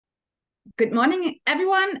Good morning,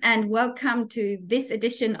 everyone, and welcome to this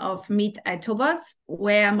edition of Meet iToBoS,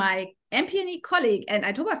 where my MPNE colleague and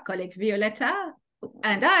iToBoS colleague, Violeta,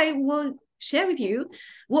 and I will share with you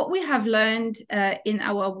what we have learned in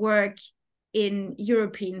our work in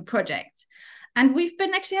European projects. And we've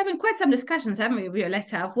been actually having quite some discussions, haven't we,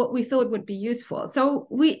 Violeta, of what we thought would be useful. So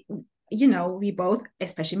we both,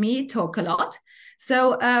 especially me, talk a lot.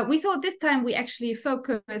 So we thought this time we actually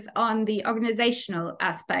focus on the organizational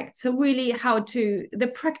aspect. So really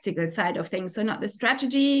the practical side of things. So not the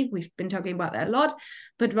strategy, we've been talking about that a lot,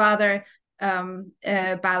 but rather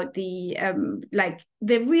about the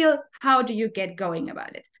real, how do you get going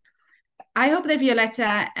about it? I hope that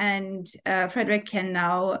Violeta and Frederick can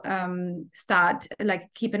now start,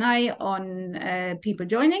 keep an eye on people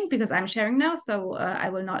joining, because I'm sharing now, so I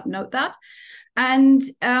will not note that. And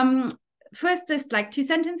first, just like 2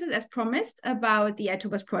 sentences as promised about the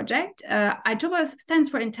iToBoS project. iToBoS stands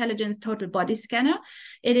for Intelligent Total Body Scanner.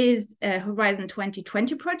 It is a Horizon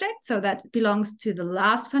 2020 project, so that belongs to the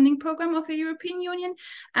last funding program of the European Union.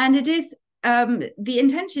 And it is the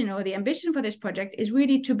intention or the ambition for this project is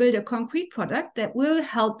really to build a concrete product that will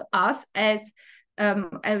help us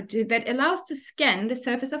that allows to scan the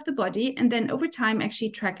surface of the body and then over time actually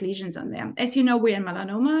track lesions on them. As you know, we're in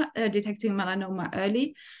melanoma. Detecting melanoma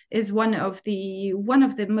early is one of the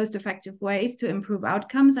most effective ways to improve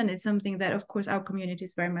outcomes, and it's something that, of course, our community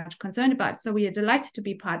is very much concerned about. So we are delighted to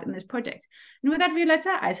be part in this project. And with that,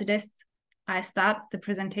 Violeta, I suggest I start the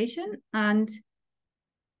presentation, and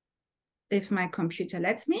if my computer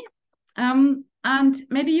lets me. And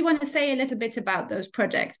maybe you want to say a little bit about those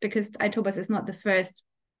projects, because iToBoS is not the first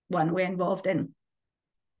one we're involved in.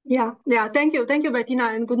 Yeah. Thank you, Bettina,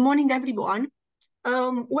 and good morning, everyone.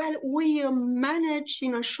 Well, we managed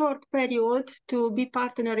in a short period to be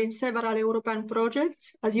partner in several European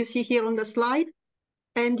projects, as you see here on the slide,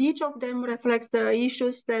 and each of them reflects the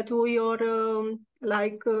issues that we are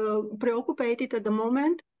preoccupied at the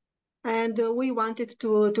moment, and we wanted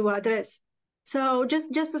to address. So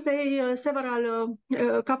just to say a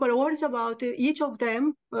couple of words about each of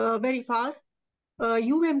them very fast.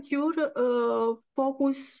 MPNEurope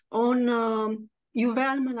focus on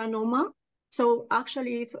uveal melanoma. So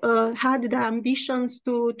actually had the ambitions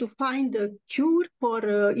to find a cure for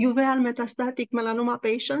uveal metastatic melanoma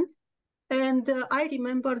patients. And I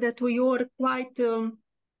remember that we were quite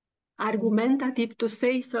argumentative, to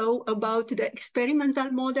say so, about the experimental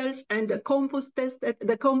models and the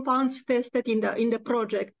compounds tested in the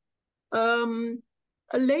project.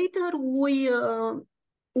 Later, we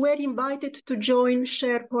were invited to join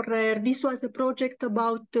Share for Rare. This was a project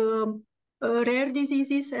about rare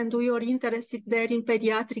diseases, and we were interested there in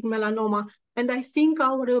pediatric melanoma. And I think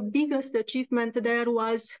our biggest achievement there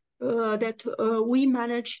was that we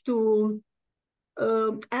managed to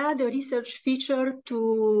add a research feature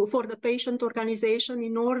for the patient organization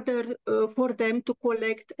in order for them to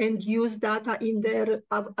collect and use data in their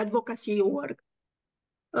advocacy work.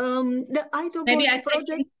 The iToBoS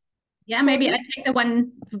project. Maybe I take the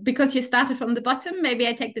one, because you started from the bottom, maybe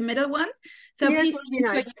I take the middle ones. So yes, please, would be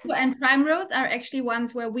nice. You and Primrose are actually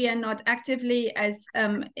ones where we are not actively as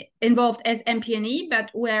involved as MPNE, but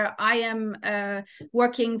where I am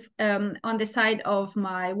working on the side of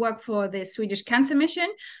my work for the Swedish Cancer Mission.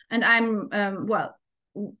 And I'm,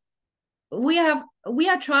 we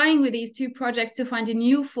are trying with these 2 projects to find a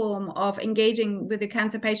new form of engaging with the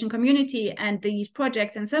cancer patient community and these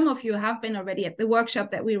projects. And some of you have been already at the workshop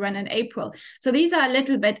that we ran in April. So these are a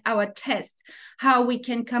little bit our test, how we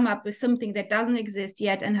can come up with something that doesn't exist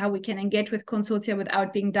yet and how we can engage with consortia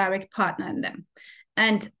without being direct partner in them.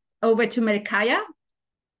 And over to Melkaya.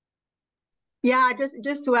 Yeah,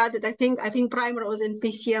 just to add that I think Primrose and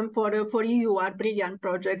PCM for EU are brilliant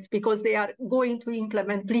projects, because they are going to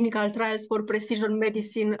implement clinical trials for precision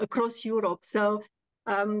medicine across Europe. So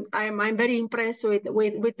I'm very impressed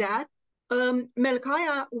with that.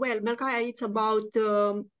 Melkaya, it's about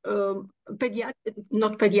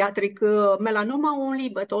not pediatric melanoma only,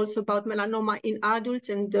 but also about melanoma in adults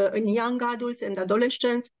and in young adults and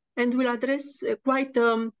adolescents, and will address quite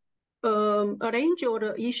a range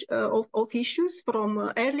of issues,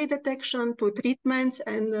 from early detection to treatments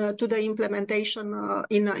and to the implementation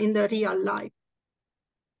in the real life.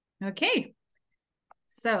 Okay.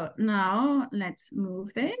 So now let's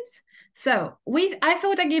move this. So I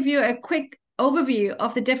thought I'd give you a quick overview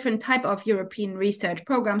of the different type of European research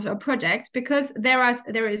programs or projects, because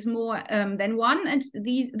there is more than one, and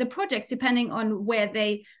the projects, depending on where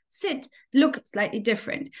they sit, look slightly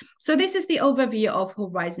different. So this is the overview of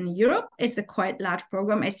Horizon Europe. It's a quite large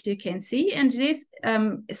program, as you can see, and it is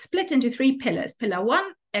split into 3 pillars. Pillar 1,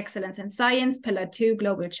 excellence in science. Pillar 2,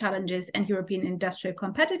 global challenges and European industrial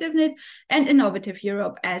competitiveness, and innovative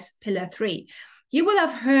Europe as pillar 3. You will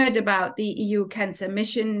have heard about the EU Cancer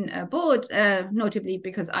Mission Board, notably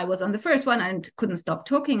because I was on the first one and couldn't stop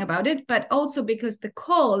talking about it, but also because the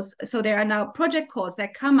calls, so there are now project calls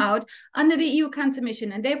that come out under the EU Cancer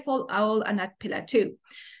Mission, and they fall all under Pillar 2.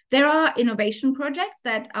 There are innovation projects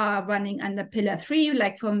that are running under Pillar 3,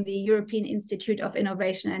 like from the European Institute of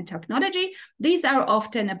Innovation and Technology. These are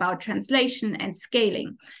often about translation and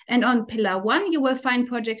scaling. And on Pillar 1, you will find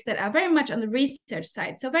projects that are very much on the research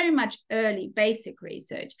side, so very much early basic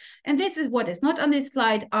research. And this is what is not on this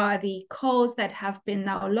slide, are the calls that have been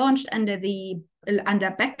now launched under BECA,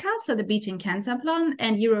 so the Beating Cancer Plan,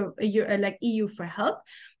 and like EU for Health.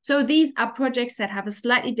 So these are projects that have a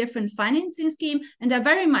slightly different financing scheme and are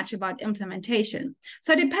very much about implementation.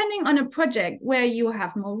 So depending on a project where you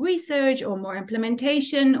have more research or more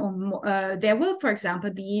implementation, or more, there will, for example,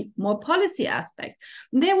 be more policy aspects.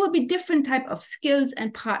 There will be different type of skills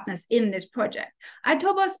and partners in this project.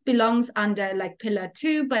 iToBoS belongs under like Pillar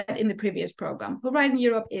 2, but in the previous program. Horizon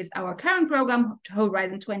Europe is our current program.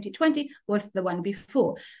 Horizon 2020 was the one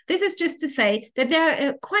before. This is just to say that there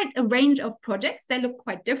are quite a range of projects. They look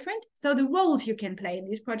quite different. So the roles you can play in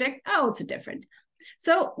these projects are also different.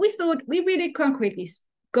 So we thought we really concretely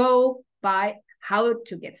go by how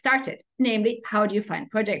to get started, namely, how do you find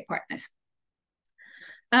project partners?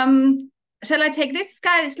 Shall I take this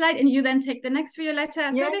slide and you then take the next,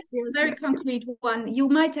 Violeta? Yes, so this is a very concrete one. You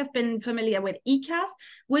might have been familiar with ECAS,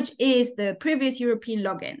 which is the previous European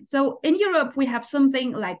login. So in Europe, we have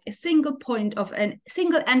something like a single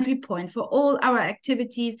entry point for all our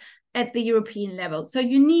activities at the European level. So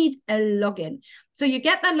you need a login. So you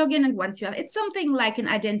get that login, and once you have, it's something like an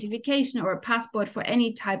identification or a passport for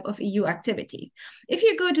any type of EU activities. If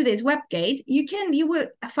you go to this web gate, you will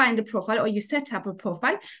find a profile, or you set up a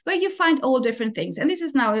profile where you find all different things. And this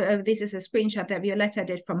is now, this is a screenshot that Violeta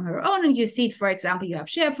did from her own. And you see, for example, you have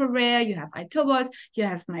Share for Rare, you have iToBoS, you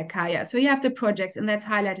have Mykaya. So you have the projects, and that's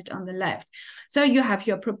highlighted on the left. So you have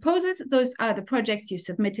your proposals. Those are the projects you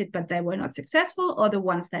submitted, but they were not successful, or the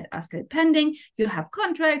ones that are still pending. You have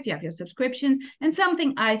contracts, you have your subscriptions, and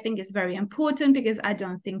something I think is very important, because I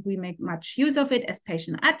don't think we make much use of it as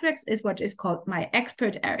patient advocates, is what is called my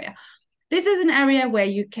expert area. This is an area where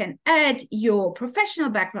you can add your professional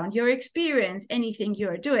background, your experience, anything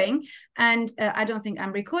you're doing. And I don't think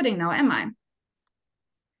I'm recording now, am I?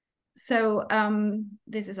 So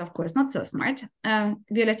this is, of course, not so smart.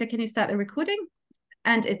 Violeta, can you start the recording?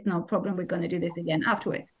 And it's no problem. We're going to do this again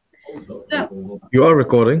afterwards. So, you are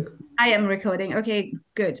recording? I am recording. Okay,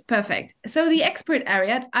 good. Perfect. So the expert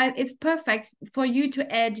area, it's perfect for you to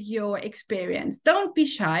add your experience. Don't be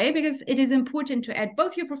shy, because it is important to add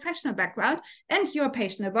both your professional background and your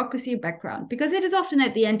patient advocacy background, because it is often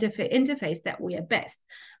at the interface that we are best.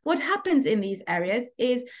 What happens in these areas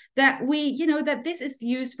is that that this is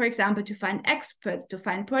used, for example, to find experts, to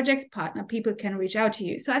find projects partner, people can reach out to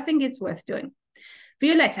you. So I think it's worth doing.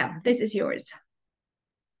 Violeta, this is yours.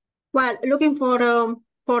 Well, looking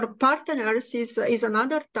for partners is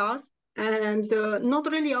another task, and not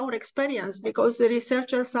really our experience, because the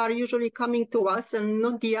researchers are usually coming to us and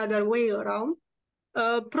not the other way around.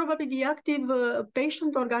 Probably the active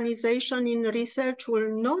patient organization in research will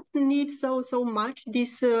not need so much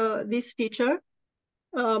this feature.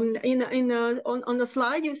 On the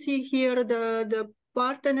slide you see here the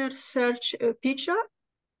partner search feature.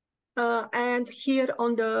 And here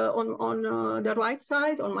on the right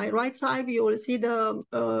side, on my right side, you will see the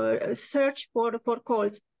search for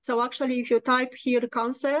calls. So actually, if you type here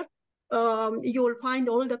cancer, you will find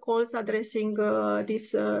all the calls addressing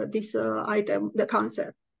this item, the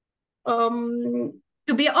cancer. To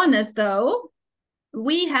be honest, though,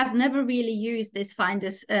 we have never really used this find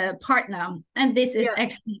this partner, and this is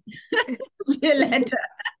actually Violeta.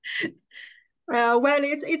 Well,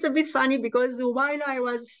 it's a bit funny, because while I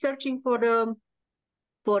was searching for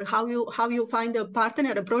how you find a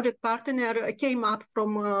partner, a project partner, came up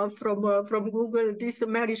from Google this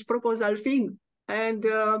marriage proposal thing, and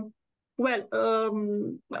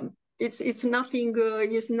it's nothing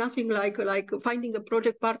like finding a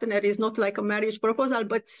project partner is not like a marriage proposal,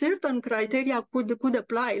 but certain criteria could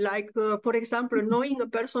apply. Like for example, knowing a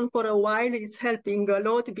person for a while is helping a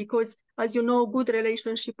lot, because as you know, good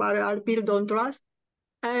relationships are built on trust.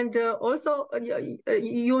 And also,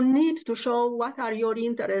 you need to show what are your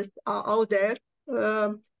interests out there.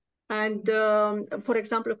 For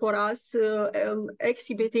example, for us,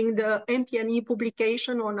 exhibiting the MPNE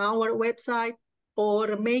publication on our website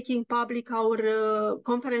or making public our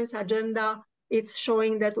conference agenda, it's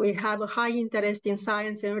showing that we have a high interest in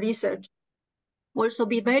science and research. Also,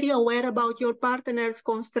 be very aware about your partner's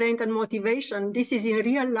constraint and motivation. This is in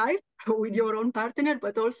real life with your own partner,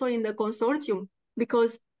 but also in the consortium,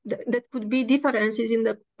 because that could be differences in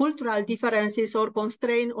the cultural differences or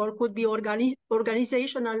constraint, or could be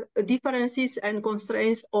organizational differences and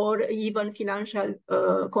constraints, or even financial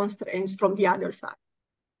constraints from the other side.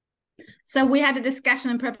 So we had a discussion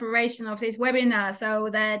in preparation of this webinar, so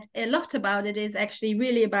that a lot about it is actually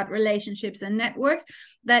really about relationships and networks,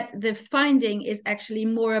 that the finding is actually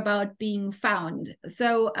more about being found.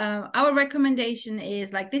 So our recommendation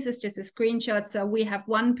is, like, this is just a screenshot. So we have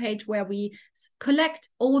one page where we collect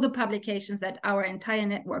all the publications that our entire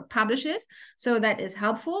network publishes. So that is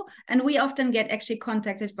helpful. And we often get actually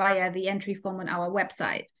contacted via the entry form on our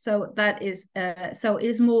website. So that is, so it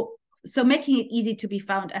is more, so making it easy to be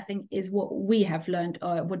found, I think, is what we have learned,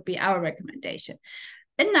 or would be our recommendation.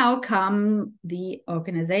 And now come the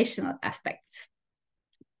organizational aspects.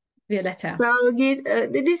 Violeta. So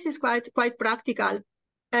this is quite practical.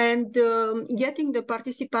 And getting the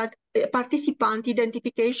participant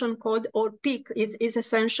identification code, or PIC, is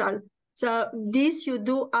essential. So this you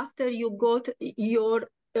do after you got your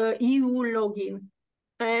EU login.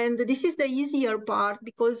 And this is the easier part,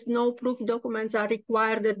 because no proof documents are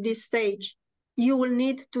required at this stage. You will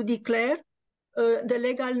need to declare the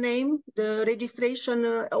legal name, the registration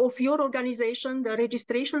of your organization, the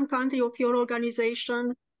registration country of your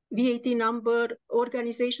organization, VAT number,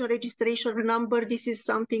 organization registration number. This is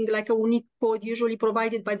something like a unique code usually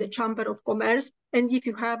provided by the Chamber of Commerce. And if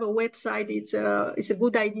you have a website, it's a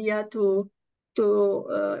good idea to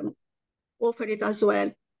offer it as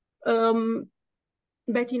well.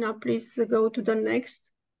 Bettina, please go to the next.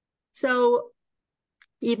 So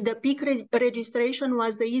if the PIC registration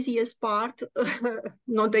was the easiest part,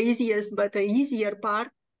 not the easiest, but the easier part,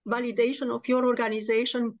 validation of your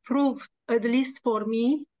organization proved, at least for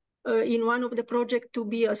me, in one of the projects, to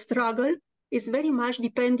be a struggle. It's very much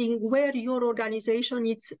depending where your organization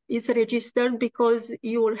is registered, because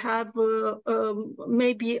you will have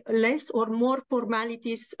maybe less or more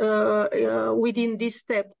formalities within this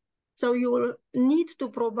step. So you will need to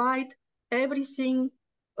provide everything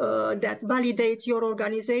that validates your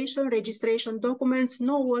organization, registration documents,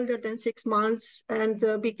 no older than 6 months, and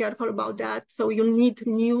be careful about that. So you need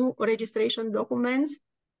new registration documents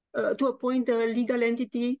to appoint a legal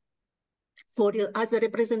entity as a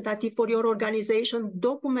representative for your organization,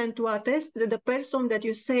 document to attest that the person that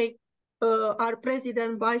you say are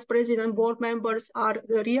president, vice president, board members are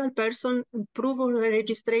the real person, proof of the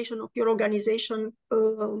registration of your organization.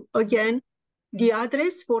 Again, the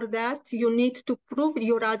address for that, you need to prove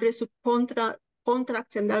your address with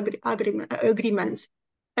contracts and agreements.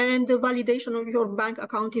 And the validation of your bank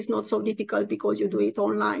account is not so difficult because you do it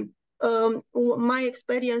online. My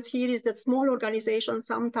experience here is that small organizations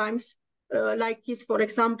sometimes, like is, for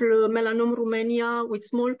example, Melanoma Romania, with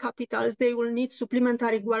small capitals, they will need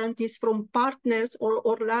supplementary guarantees from partners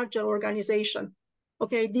or larger organization.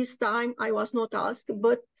 Okay, this time I was not asked,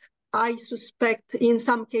 but I suspect in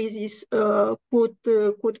some cases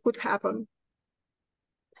could happen.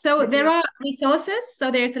 So there are resources. So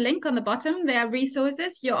there's a link on the bottom. There are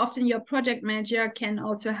resources. Often your project manager can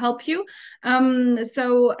also help you. Our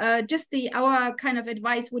kind of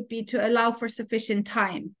advice would be to allow for sufficient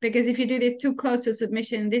time, because if you do this too close to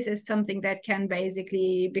submission, this is something that can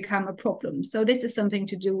basically become a problem. So this is something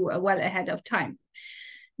to do well ahead of time.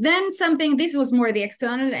 Then this was more the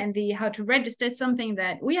external and the how to register, something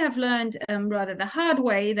that we have learned rather the hard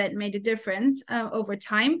way that made a difference over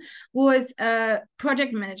time was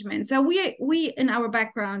project management. So we in our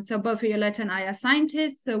background, so both Violeta and I are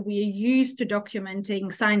scientists, so we are used to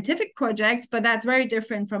documenting scientific projects, but that's very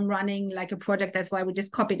different from running like a project. That's why we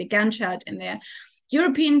just copied a Gantt chart in there.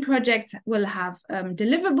 European projects will have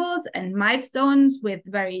deliverables and milestones with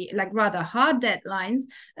rather hard deadlines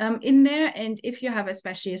in there. And if you have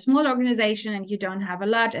especially a small organization and you don't have a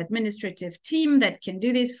large administrative team that can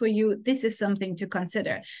do this for you, this is something to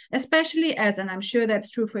consider, especially as, and I'm sure that's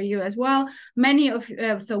true for you as well,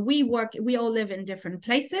 so we all live in different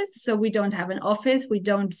places. So we don't have an office, we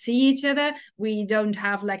don't see each other, we don't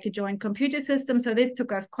have like a joint computer system. So this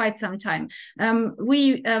took us quite some time.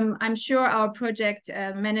 I'm sure our project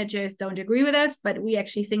project managers don't agree with us, but we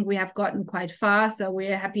actually think we have gotten quite far. So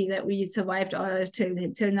we're happy that we survived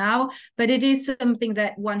till now. But it is something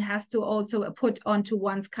that one has to also put onto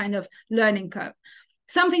one's kind of learning curve.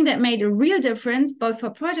 Something that made a real difference, both for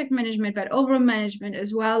project management, but overall management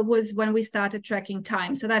as well, was when we started tracking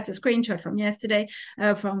time. So that's a screenshot from yesterday,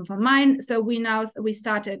 from mine. So we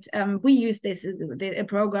started, we use a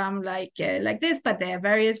program like this, but there are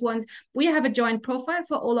various ones. We have a joint profile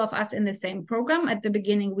for all of us in the same program. At the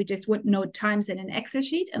beginning, we just would note times in an Excel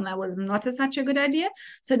sheet, and that was not such a good idea.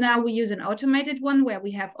 So now we use an automated one where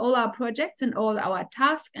we have all our projects and all our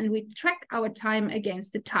tasks, and we track our time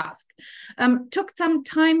against the task. Took some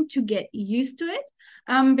time to get used to it,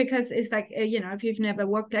 because it's like, if you've never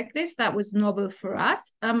worked like this, that was novel for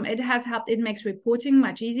us. It has helped. It makes reporting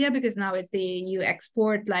much easier because now you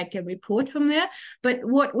export like a report from there. But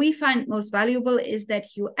what we find most valuable is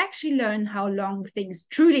that you actually learn how long things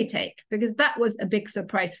truly take, because that was a big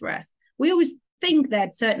surprise for us. We always think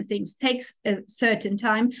that certain things takes a certain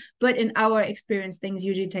time, but in our experience, things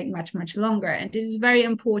usually take much, much longer. And it is very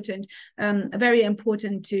important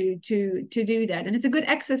to do that. And it's a good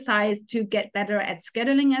exercise to get better at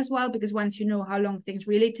scheduling as well, because once you know how long things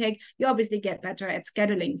really take, you obviously get better at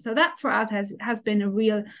scheduling. So that for us has been a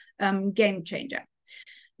real game changer.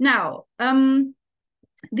 Now,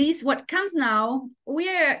 what comes now,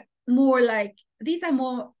 we're more like, these are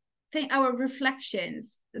more our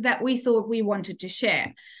reflections that we thought we wanted to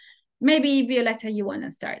share. Maybe Violeta, you want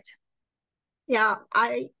to start? Yeah,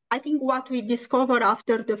 I think what we discovered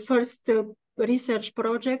after the first research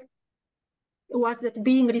project was that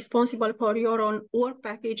being responsible for your own work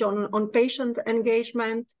package on patient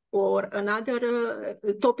engagement, or another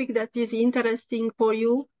topic that is interesting for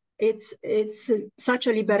you, it's such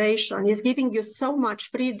a liberation. It's giving you so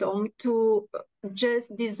much freedom to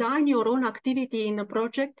just design your own activity in a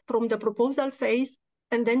project from the proposal phase,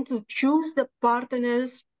 and then to choose the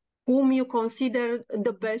partners whom you consider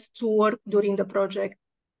the best to work during the project.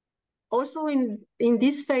 Also, in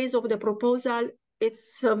this phase of the proposal,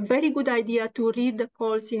 it's a very good idea to read the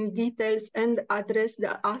calls in details and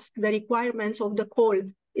ask the requirements of the call.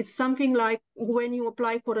 It's something like when you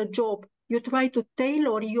apply for a job, you try to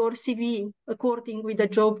tailor your CV according with the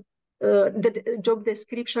job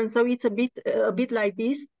description. So it's a bit like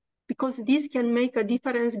this, because this can make a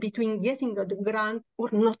difference between getting the grant or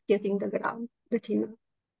not getting the grant. Bettina.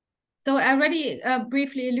 So I already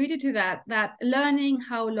briefly alluded to that learning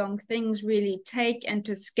how long things really take and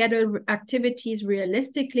to schedule activities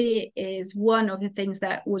realistically is one of the things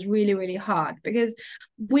that was really, really hard, because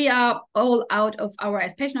we are all out of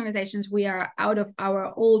as patient organizations, we are out of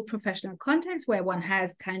our old professional context where one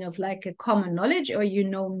has kind of like a common knowledge, or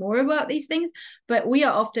more about these things, but we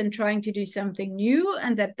are often trying to do something new,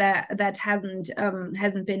 and that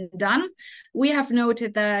hasn't been done. We have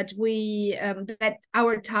noted that that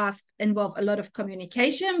our task involve a lot of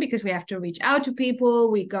communication, because we have to reach out to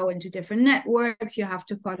people, we go into different networks, you have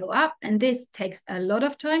to follow up, and this takes a lot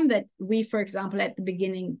of time that we, for example, at the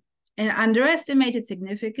beginning underestimated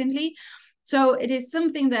significantly. So it is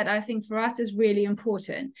something that I think for us is really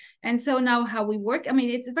important. And so now how we work, I mean,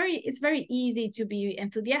 it's very easy to be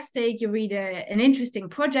enthusiastic. You read an interesting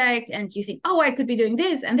project and you think, oh, I could be doing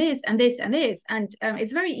this and this and this and this. And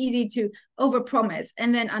it's very easy to overpromise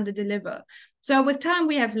and then underdeliver. So with time,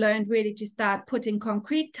 we have learned really to start putting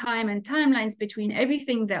concrete time and timelines between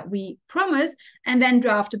everything that we promise, and then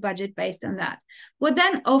draft a budget based on that. What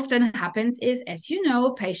then often happens is, as you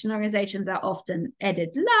know, patient organizations are often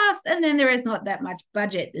added last, and then there is not that much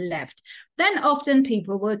budget left. Then often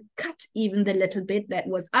people will cut even the little bit that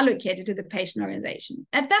was allocated to the patient organization.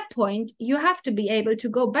 At that point, you have to be able to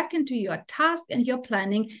go back into your task and your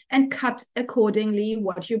planning and cut accordingly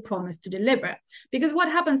what you promised to deliver. Because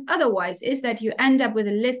what happens otherwise is that you end up with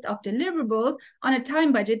a list of deliverables on a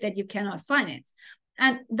time budget that you cannot finance.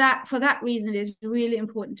 And that, for that reason, it is really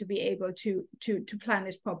important to be able to plan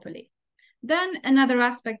this properly. Then another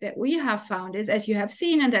aspect that we have found is, as you have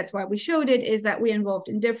seen, and that's why we showed it, is that we're involved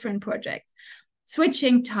in different projects.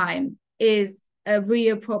 Switching time is a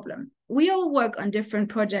real problem. We all work on different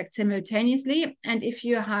projects simultaneously, and if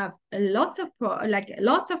you have lots of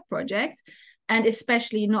projects, and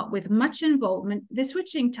especially not with much involvement, the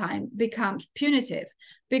switching time becomes punitive,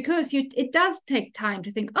 because it does take time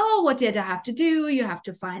to think, oh, what did I have to do? You have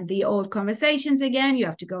to find the old conversations again. You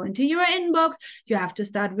have to go into your inbox. You have to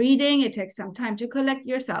start reading. It takes some time to collect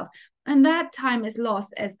yourself. And that time is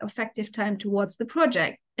lost as effective time towards the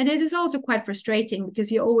project. And it is also quite frustrating, because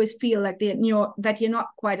you always feel like that you're not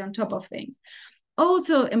quite on top of things.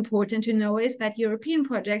 Also important to know is that European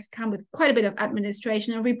projects come with quite a bit of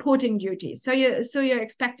administration and reporting duties. So you're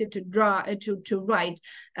expected to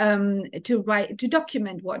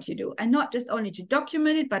document what you do, and not just only to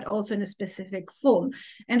document it, but also in a specific form.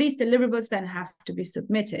 And these deliverables then have to be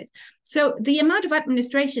submitted. So the amount of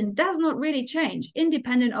administration does not really change,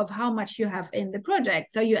 independent of how much you have in the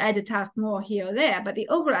project. So you add a task more here or there, but the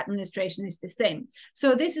overall administration is the same.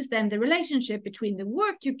 So this is then the relationship between the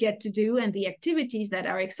work you get to do and the activities that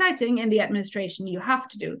are exciting and the administration you have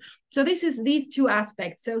to do. So this is these two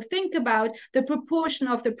aspects. So think about the proportion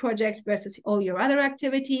of the project versus all your other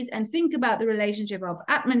activities, and think about the relationship of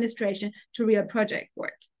administration to real project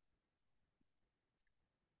work.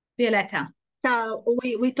 Violeta.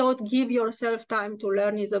 We thought give yourself time to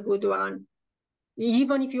learn is a good one.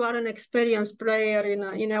 Even if you are an experienced player in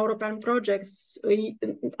European projects,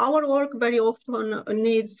 our work very often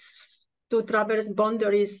needs to traverse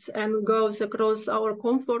boundaries and goes across our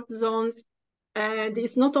comfort zones. And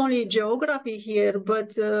it's not only geography here,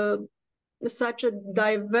 but such a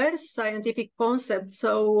diverse scientific concept.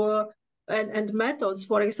 So and methods,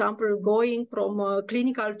 for example, going from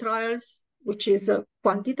clinical trials, which is a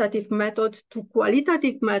quantitative method, to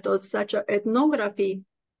qualitative methods such as ethnography,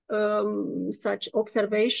 such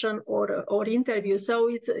observation or interview. So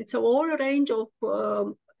it's a whole range of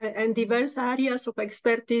and diverse areas of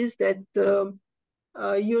expertise that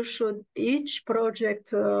you should each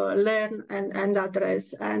project learn and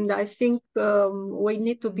address. And I think we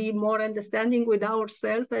need to be more understanding with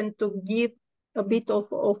ourselves and to give a bit of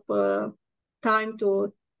time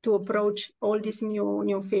to approach all these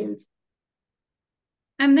new fields.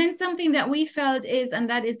 And then something that we felt is, and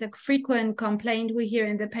that is a frequent complaint we hear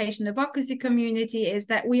in the patient advocacy community, is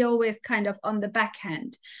that we always kind of on the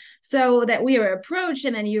backhand. So that we are approached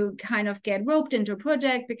and then you kind of get roped into a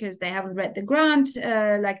project because they haven't read the grant,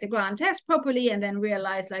 like the grant text properly, and then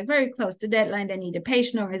realize like very close to deadline, they need a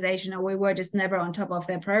patient organization, or we were just never on top of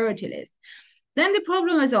their priority list. Then the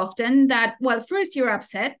problem is often that, well, first you're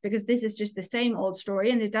upset because this is just the same old story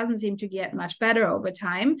and it doesn't seem to get much better over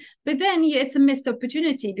time. But then it's a missed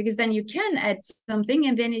opportunity because then you can add something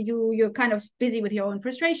and then you're kind of busy with your own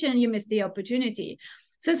frustration and you miss the opportunity.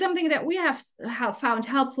 So something that we have found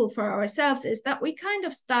helpful for ourselves is that we kind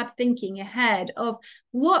of start thinking ahead of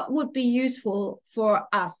what would be useful for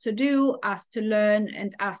us to do, us to learn,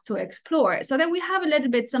 and us to explore. So that we have a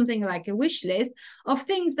little bit something like a wish list of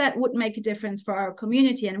things that would make a difference for our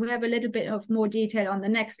community. And we have a little bit of more detail on the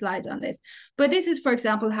next slide on this. But this is, for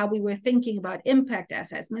example, how we were thinking about impact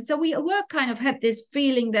assessment. So we were kind of had this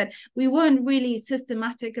feeling that we weren't really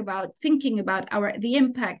systematic about thinking about the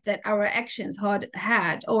impact that our actions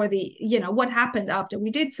had, or the, what happened after we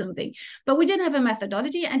did something. But we didn't have a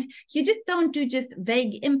methodology, and you just don't do just vague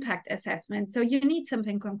impact assessment. So you need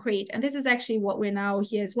something concrete. And this is actually what we're now,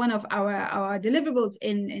 here's one of our deliverables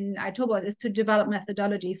in iToBoS, is to develop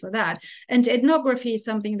methodology for that. And ethnography is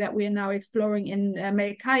something that we are now exploring in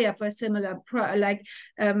Americaya for a similar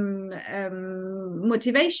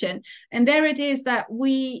motivation. And there it is that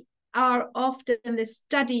we are often the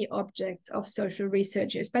study objects of social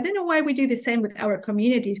researchers. But in a way, we do the same with our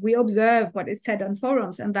communities. We observe what is said on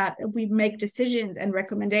forums, and that we make decisions and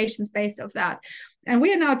recommendations based off that. And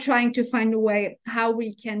we are now trying to find a way how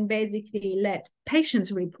we can basically let patients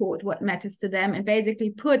report what matters to them and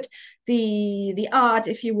basically put the art,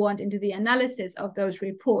 if you want, into the analysis of those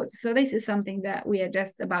reports. So this is something that we are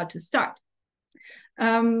just about to start.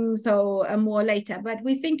 More later, but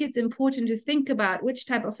we think it's important to think about which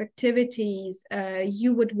type of activities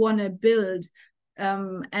you would want to build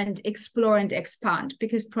and explore and expand,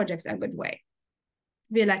 because projects are a good way.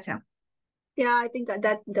 Violeta. Yeah, I think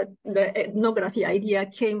that the ethnography idea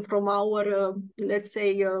came from our, let's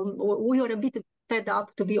say, we were a bit fed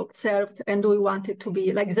up to be observed, and we wanted to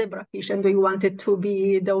be like zebrafish, and we wanted to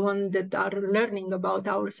be the one that are learning about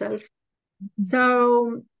ourselves. Mm-hmm.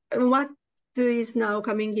 So what is now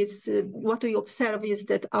coming is what we observe is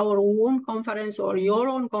that our own conference or your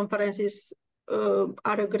own conferences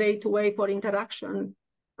are a great way for interaction.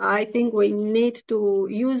 I think we need to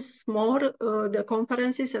use more the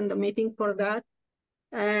conferences and the meeting for that.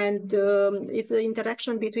 And it's the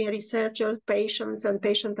interaction between researchers, patients, and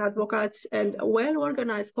patient advocates, and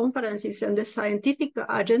well-organized conferences and the scientific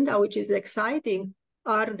agenda, which is exciting,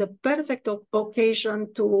 are the perfect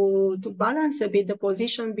occasion to balance a bit the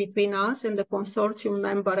position between us and the consortium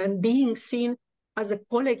member, and being seen as a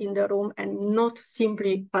colleague in the room and not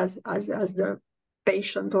simply as the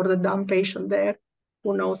patient or the dumb patient there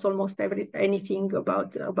who knows almost anything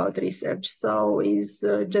about research. So is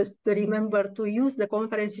just remember to use the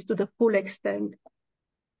conferences to the full extent.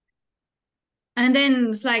 And then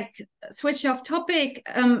it's like switch off topic,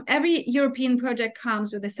 every European project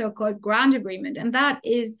comes with a so-called grant agreement, and that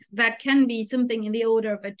can be something in the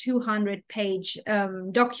order of a 200-page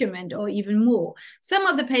document or even more. Some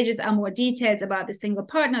of the pages are more details about the single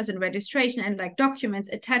partners and registration and like documents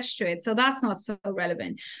attached to it, so that's not so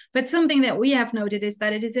relevant. But something that we have noted is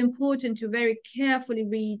that it is important to very carefully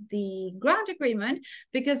read the grant agreement,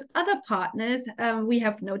 because other partners, we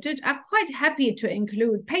have noted, are quite happy to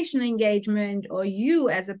include patient engagement or you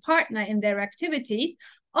as a partner in their activities,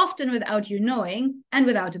 often without you knowing and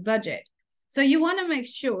without a budget. So you want to make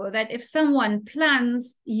sure that if someone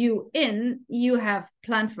plans you in, you have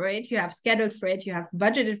planned for it, you have scheduled for it, you have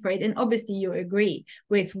budgeted for it, and obviously you agree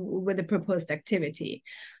with the proposed activity.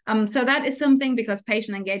 So that is something, because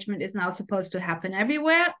patient engagement is now supposed to happen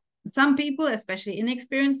everywhere. Some people, especially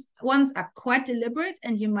inexperienced ones, are quite deliberate,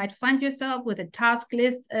 and you might find yourself with a task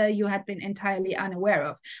list you had been entirely unaware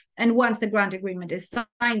of. And once the grant agreement is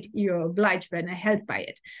signed, you're obliged and held by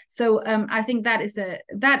it. So I think that is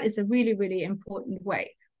a really, really important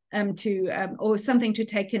way or something to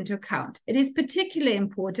take into account. It is particularly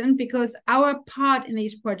important because our part in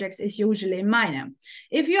these projects is usually minor.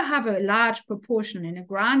 If you have a large proportion in a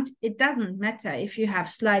grant, it doesn't matter if you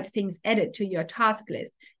have slight things added to your task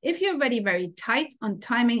list. If you're already very tight on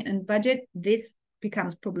timing and budget, this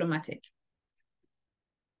becomes problematic.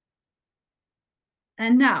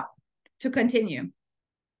 And now, to continue.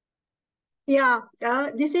 Yeah,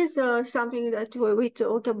 this is something that we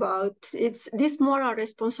thought about. It's this moral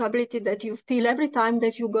responsibility that you feel every time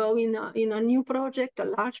that you go in a new project, a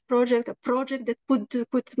large project, a project that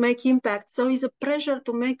could make impact. So it's a pressure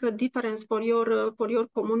to make a difference for your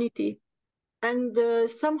community. And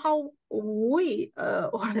somehow we,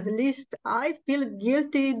 or at least I, feel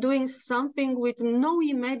guilty doing something with no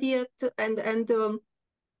immediate and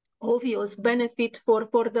obvious benefit for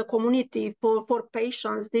the community, for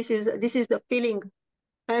patients. This is the feeling.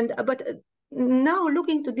 And but now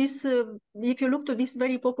looking to this, if you look to this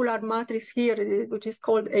very popular matrix here, which is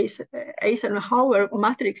called Eisenhower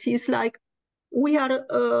matrix, is like we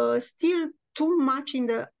are still too much in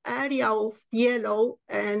the area of yellow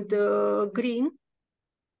and green,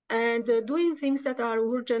 and doing things that are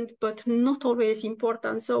urgent but not always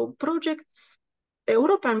important. So projects,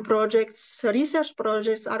 European projects, research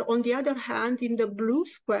projects are, on the other hand, in the blue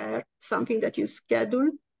square, something that you schedule,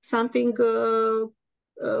 something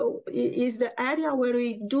is the area where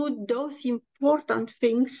we do those important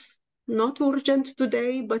things, not urgent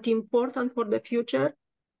today, but important for the future,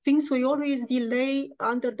 things we always delay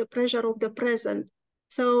under the pressure of the present.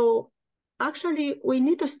 So actually, we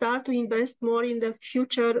need to start to invest more in the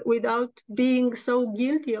future without being so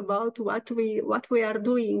guilty about what we are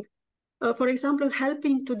doing. For example,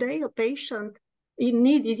 helping today a patient in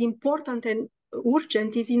need is important and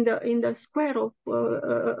urgent, is in the square of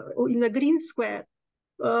in the green square.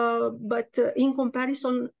 But in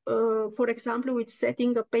comparison, for example, with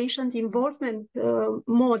setting a patient involvement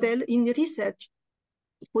model in research,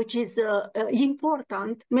 which is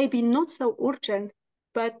important, maybe not so urgent,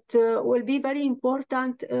 but will be very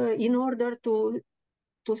important in order to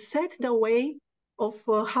set the way of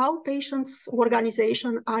how patients'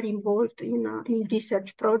 organizations are involved in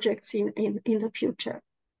research projects in the future.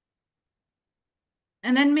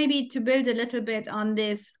 And then maybe to build a little bit on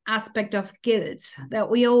this aspect of guilt,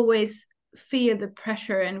 that we always feel the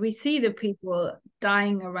pressure and we see the people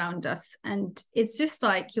dying around us, and it's just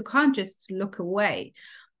like you can't just look away.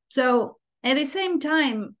 So at the same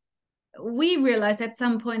time, we realized at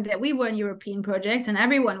some point that we were in European projects and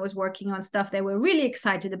everyone was working on stuff they were really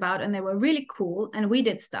excited about and they were really cool, and we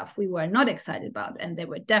did stuff we were not excited about and they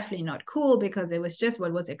were definitely not cool because it was just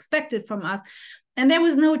what was expected from us, and there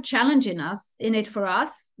was no challenge in it for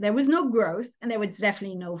us, there was no growth, and there was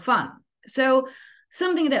definitely no fun. So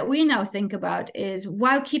something that we now think about is,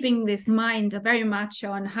 while keeping this mind very much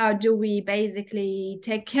on how do we basically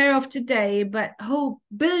take care of today, but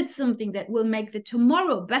build something that will make the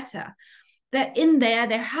tomorrow better, that in there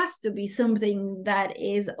has to be something that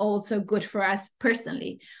is also good for us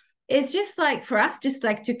personally. It's just like for us, just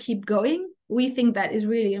like to keep going. We think that is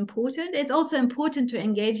really important. It's also important to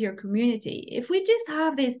engage your community. If we just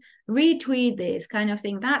have this retweet this kind of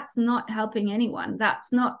thing, that's not helping anyone.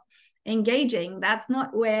 That's not engaging. That's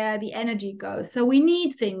not where the energy goes. So we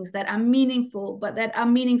need things that are meaningful, but that are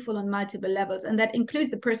meaningful on multiple levels, and that includes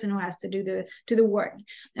the person who has to do the work.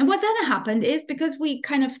 And what then happened is, because we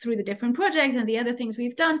kind of, through the different projects and the other things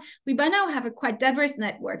we've done, we by now have a quite diverse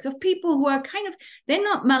networks of people who are kind of, they're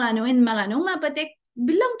not melanoma, but they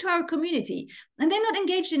belong to our community, and they're not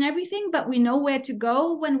engaged in everything, but we know where to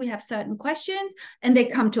go when we have certain questions, and they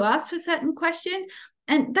come to us for certain questions.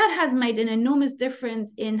 And that has made an enormous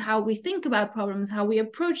difference in how we think about problems, how we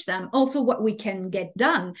approach them, also what we can get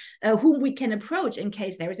done, whom we can approach in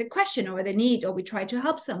case there is a question or the need, or we try to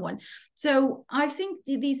help someone. So I think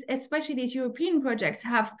these, especially these European projects,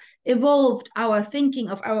 have evolved our thinking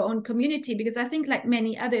of our own community, because I think, like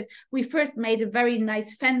many others, we first made a very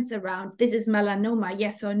nice fence around this is melanoma,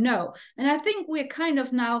 yes or no. And I think we're kind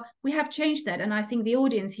of now, we have changed that. And I think the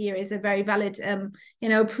audience here is a very valid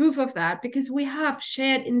proof of that, because we have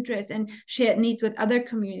shared interests and shared needs with other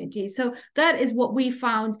communities. So that is what we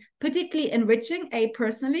found particularly enriching,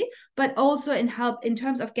 personally, but also in help in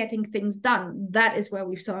terms of getting things done. That is where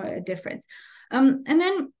we saw a difference. And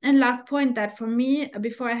then a last point that for me,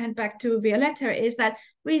 before I hand back to Violeta, is that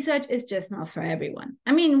research is just not for everyone.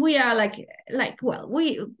 I mean, we are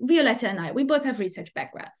Violeta and I, we both have research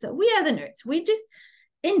backgrounds. So we are the nerds. We just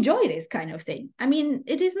enjoy this kind of thing. I mean,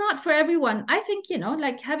 it is not for everyone. I think,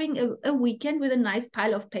 like having a weekend with a nice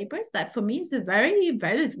pile of papers, that for me is a very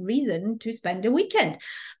valid reason to spend a weekend.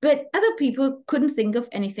 But other people couldn't think of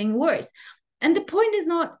anything worse. And the point is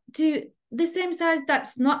not to the same size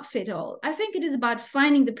that's not fit all. I think it is about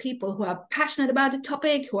finding the people who are passionate about the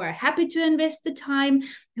topic, who are happy to invest the time,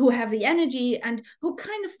 who have the energy, and who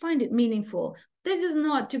kind of find it meaningful. This is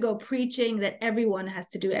not to go preaching that everyone has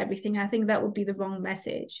to do everything. I think that would be the wrong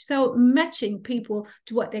message. So matching people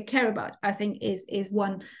to what they care about, I think, is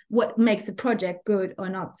what makes a project good or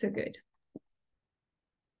not so good.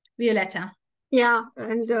 Violeta. Yeah,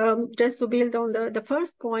 and just to build on the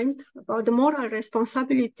first point about the moral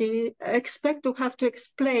responsibility, expect to have to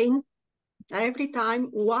explain every time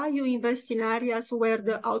why you invest in areas where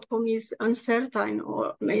the outcome is uncertain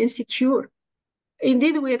or insecure.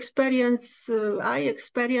 Indeed, I experienced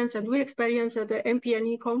and we experienced at the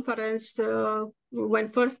MPNE conference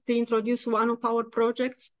when first introduced one of our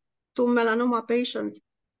projects to melanoma patients.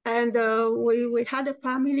 And we had a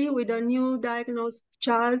family with a new diagnosed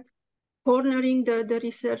child cornering the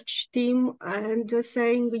research team and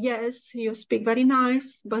saying, yes, you speak very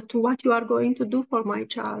nice, but what you are going to do for my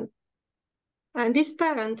child? And this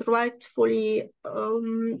parent rightfully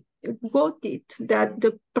got it, that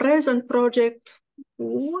the present project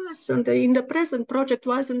wasn't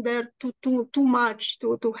there too much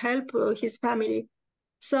to help his family.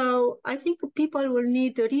 So I think people will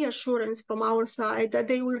need reassurance from our side that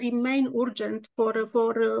they will remain urgent for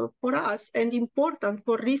us and important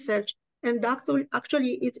for research. And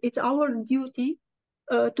actually it's our duty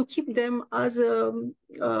to keep them as a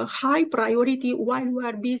high priority while we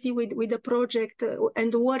are busy with the project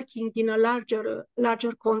and working in a larger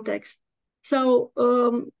context. So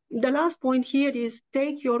the last point here is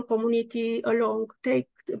take your community along, take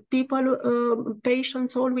people,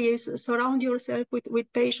 patients always, surround yourself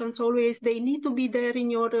with patients always. They need to be there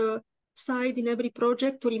in your side in every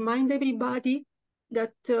project to remind everybody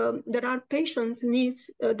that there are patients' needs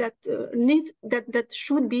that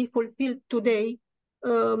should be fulfilled today,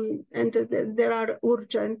 and there are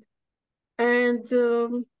urgent. And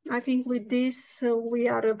I think with this we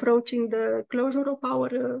are approaching the closure of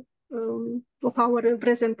our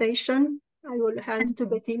presentation. I will hand to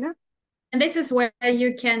Bettina. And this is where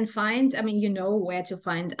you can find, I mean, you know where to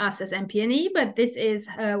find us as MPNE, but this is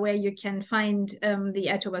where you can find the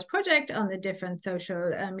iToBoS project on the different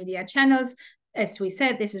social media channels. As we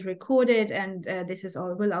said, this is recorded, and this is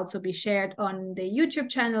will also be shared on the YouTube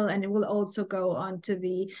channel, and it will also go onto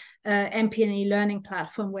the MPNE learning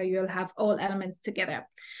platform, where you'll have all elements together.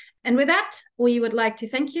 And with that, we would like to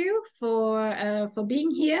thank you for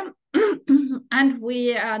being here. And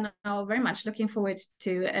we are now very much looking forward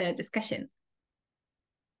to a discussion.